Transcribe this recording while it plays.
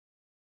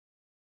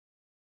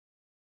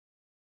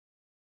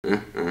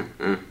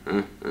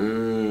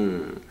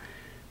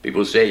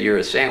People say you're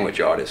a sandwich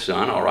artist,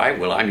 son. All right,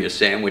 well, I'm your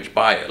sandwich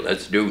buyer.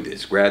 Let's do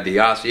this. Grab the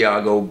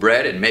Asiago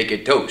bread and make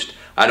it toast.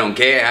 I don't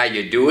care how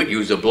you do it.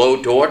 Use a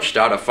blowtorch,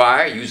 start a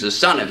fire, use the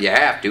sun if you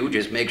have to.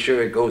 Just make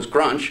sure it goes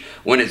crunch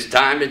when it's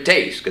time to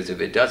taste. Because if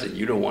it doesn't,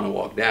 you don't want to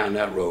walk down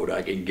that road.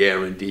 I can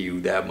guarantee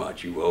you that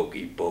much, you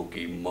hokey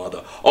pokey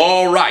mother.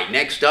 All right,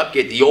 next up,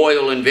 get the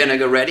oil and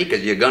vinegar ready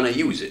because you're going to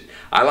use it.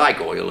 I like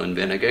oil and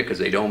vinegar because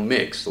they don't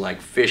mix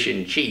like fish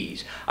and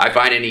cheese. I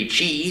find any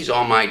cheese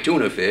on my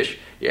tuna fish.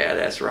 Yeah,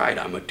 that's right,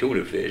 I'm a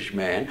tuna fish,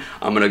 man.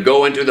 I'm gonna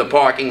go into the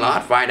parking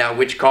lot, find out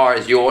which car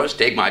is yours,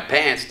 take my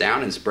pants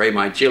down and spray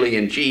my chili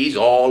and cheese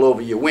all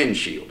over your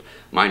windshield.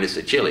 Minus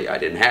the chili. I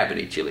didn't have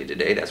any chili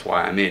today, that's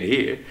why I'm in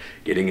here,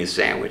 getting a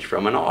sandwich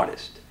from an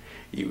artist.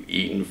 You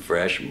eating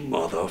fresh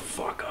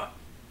motherfucker.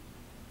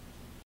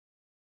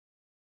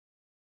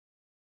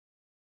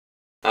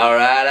 All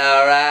right,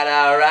 all right,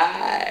 all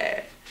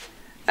right.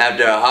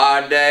 After a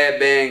hard day of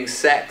being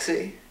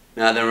sexy,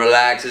 nothing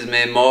relaxes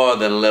me more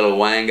than a little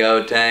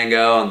wango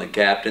tango on the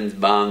captain's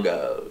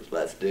bongos.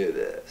 Let's do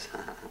this.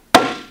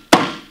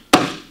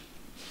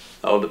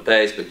 Hold the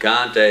pace,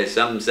 picante.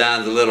 Something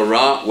sounds a little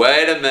wrong.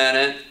 Wait a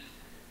minute.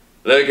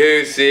 Look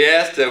whose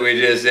siesta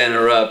we just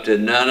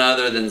interrupted. None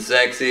other than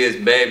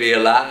sexiest baby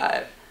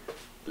alive,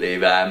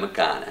 Levi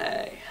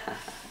McConaughey.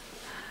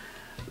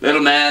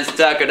 Little man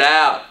stuck it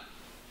out.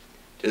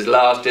 Just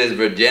lost his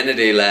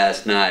virginity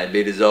last night.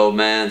 Beat his old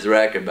man's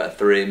record by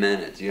 3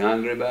 minutes. You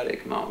hungry, buddy?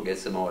 Come on, get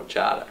some more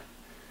chowder.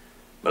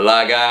 But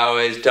like I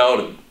always told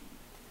him,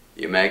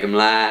 you make him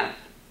laugh,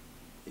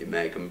 you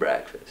make him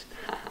breakfast.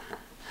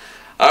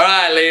 All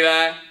right,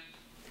 Levi.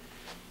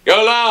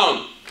 Go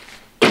long.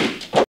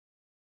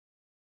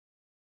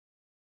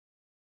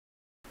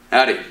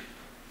 Howdy.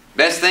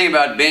 Best thing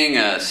about being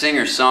a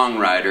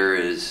singer-songwriter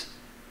is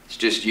it's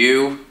just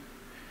you,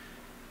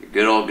 your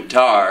good old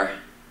guitar,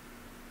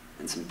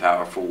 and some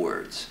powerful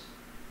words.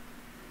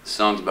 The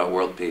song's about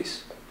world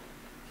peace.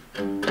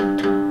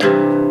 Someone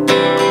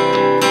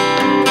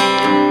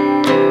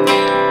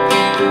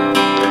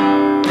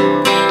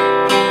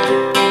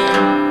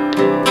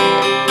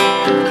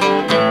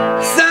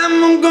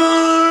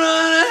gonna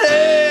run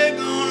ahead,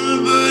 gonna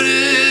put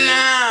it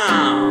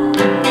down.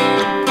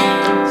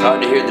 It's hard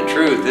to hear the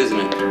truth, isn't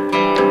it?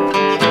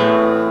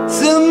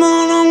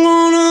 Someone I'm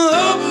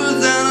gonna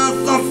open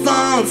and a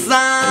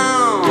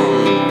sound.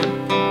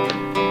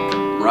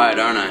 Right,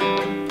 aren't I?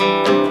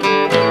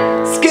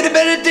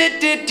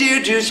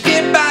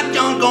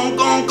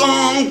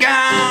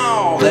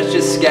 That's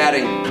just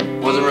scatting.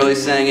 Wasn't really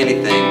saying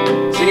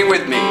anything. Sing it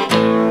with me.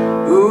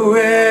 Ooh,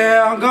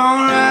 well,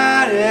 gonna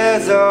ride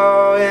is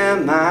all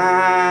in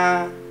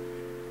my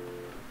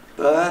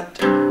butt.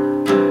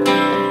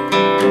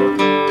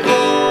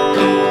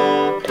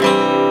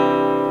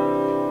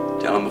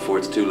 Tell him before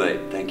it's too late.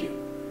 Thank you.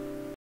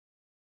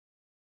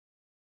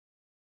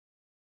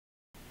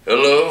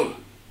 Hello.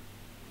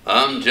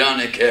 I'm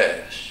Johnny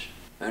Cash.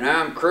 And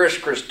I'm Chris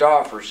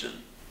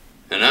Christopherson.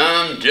 And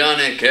I'm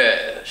Johnny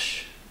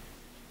Cash.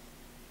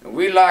 And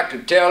we'd like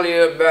to tell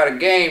you about a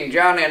game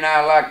Johnny and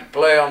I like to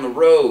play on the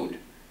road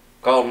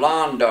called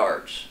lawn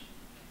darts.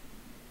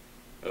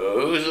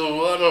 Who's a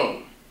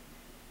what'll?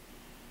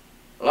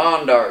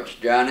 Lawn darts,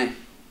 Johnny.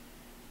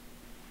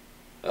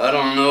 I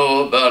don't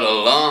know about a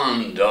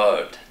lawn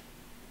dart,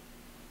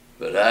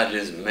 but I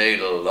just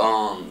made a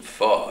lawn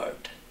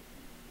fart.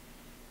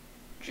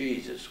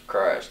 Jesus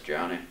Christ,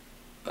 Johnny.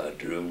 I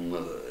drew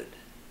mud.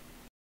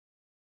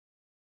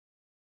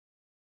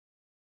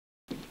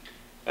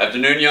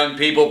 Afternoon, young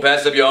people.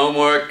 Pass up your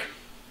homework.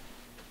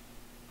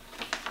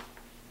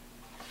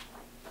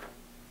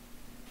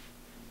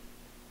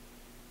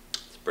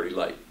 It's pretty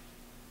light.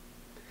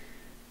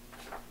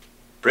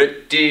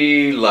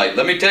 Pretty light.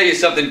 Let me tell you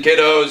something,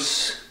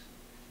 kiddos.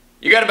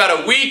 You got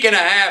about a week and a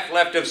half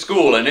left of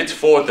school, and it's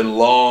 4th and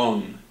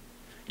long.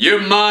 You're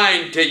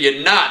mine till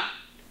you're not.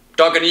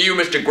 Talking to you,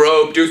 Mr.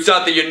 Grove. Due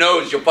south of your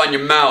nose, you'll find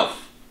your mouth.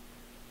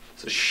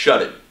 So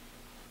shut it.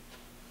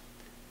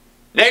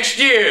 Next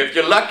year, if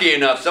you're lucky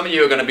enough, some of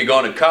you are going to be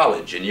going to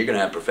college, and you're going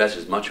to have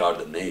professors much harder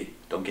than me.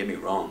 Don't get me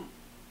wrong.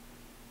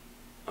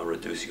 I'll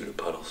reduce you to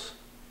puddles.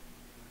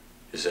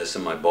 Just as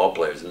some of my ball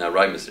players. Isn't that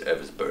right, Mr.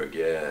 Eversberg?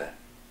 Yeah.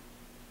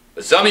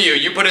 But some of you,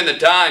 you put in the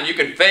time, you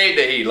can fade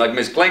the heat, like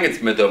Miss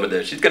Klingensmith over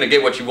there. She's going to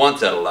get what she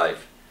wants out of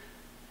life.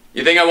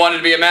 You think I wanted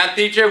to be a math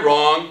teacher?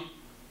 Wrong.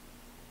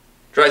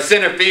 Try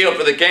center field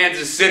for the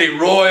Kansas City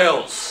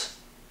Royals.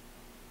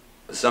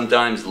 But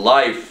sometimes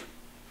life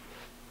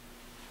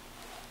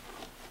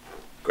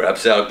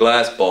grabs out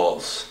glass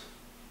balls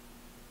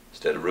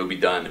instead of ruby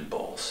diamond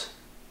balls.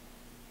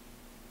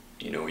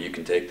 You know where you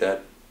can take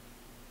that?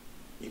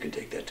 You can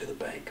take that to the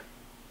bank.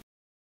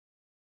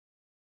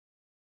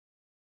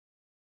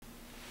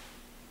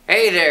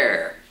 Hey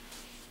there,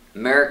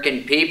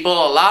 American people.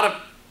 A lot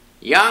of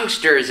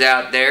youngsters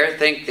out there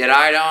think that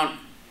I don't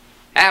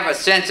have a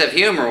sense of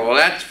humor. Well,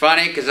 that's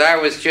funny, because I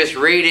was just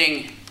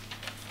reading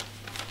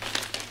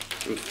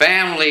some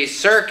Family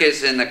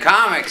Circus in the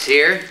comics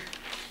here.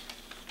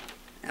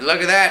 And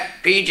look at that,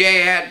 PJ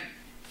had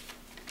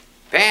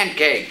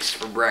pancakes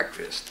for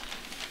breakfast.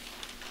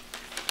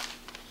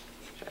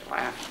 Should I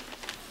laugh?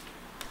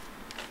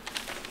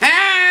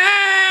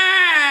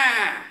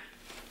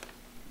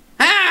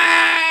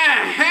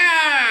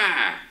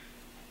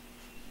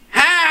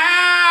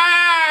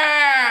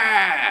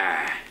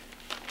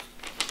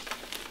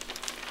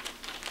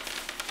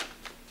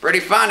 Pretty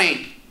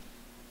funny.